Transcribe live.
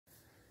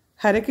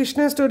Hare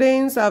Krishna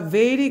students, a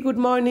very good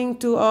morning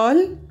to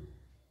all.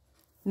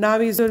 Now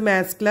is your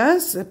maths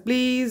class.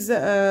 Please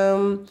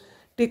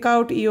take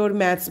out your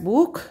maths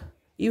book.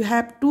 You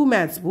have two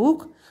maths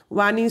book.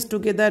 One is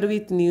together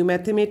with new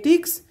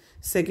mathematics.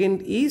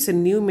 Second is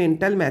new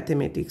mental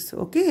mathematics.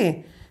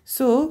 Okay.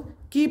 So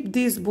keep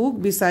this book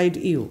beside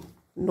you.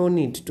 No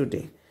need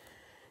today.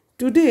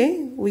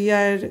 Today we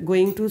are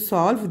going to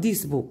solve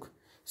this book.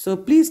 So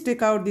please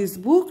take out this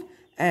book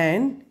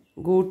and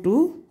go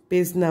to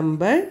page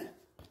number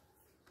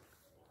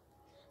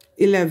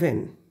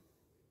 11.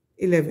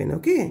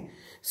 Okay.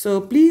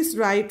 So please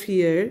write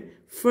here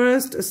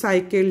first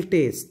cycle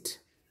test.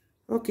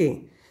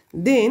 Okay.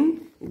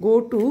 Then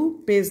go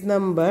to page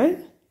number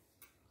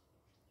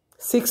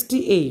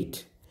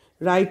 68.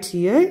 Write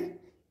here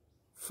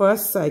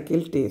first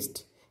cycle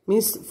test.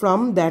 Means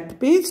from that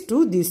page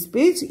to this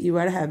page you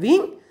are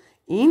having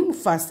in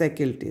first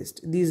cycle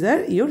test. These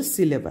are your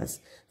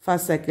syllabus.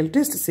 First cycle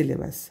test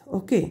syllabus.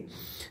 Okay.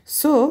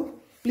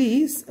 So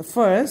please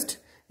first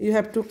you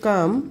have to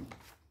come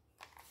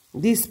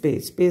this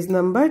page, page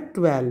number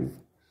 12.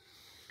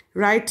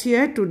 Write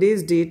here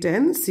today's date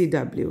and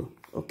CW.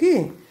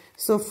 Okay.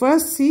 So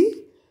first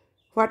see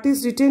what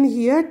is written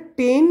here.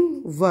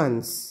 10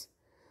 ones.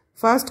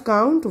 First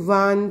count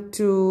 1,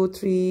 2,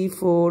 3,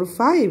 4,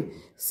 5,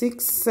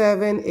 6,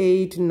 7,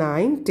 8,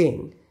 9,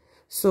 10.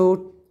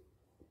 So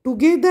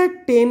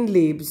together 10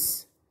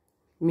 leaves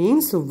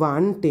means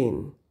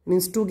 110.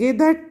 Means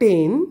together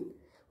 10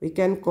 we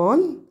can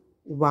call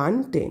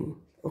 110.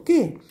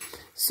 Okay.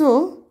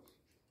 So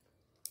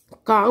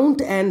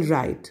count and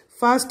write.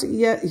 First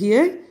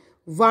here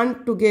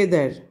 1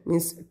 together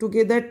means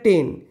together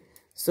 10.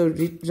 So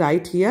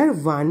write here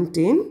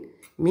 110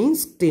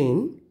 means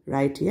 10.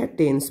 Write here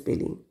 10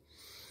 spelling.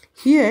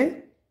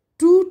 Here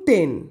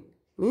 210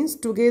 means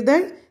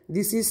together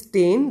this is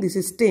 10, this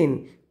is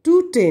 10.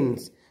 2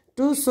 tens.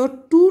 So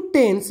 2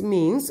 tens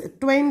means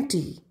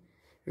 20.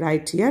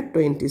 Write here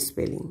 20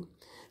 spelling.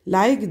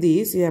 Like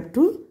this you have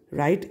to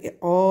write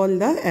all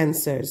the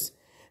answers.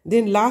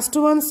 Then last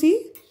one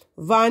see.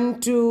 1,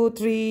 2,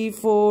 3,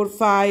 4,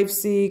 5,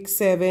 6,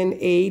 7,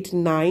 8,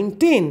 9,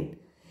 10.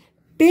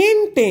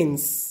 10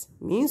 tens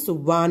means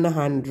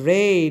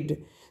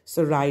 100.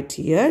 So write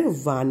here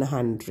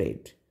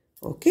 100.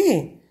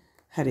 Okay.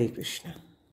 Hare Krishna.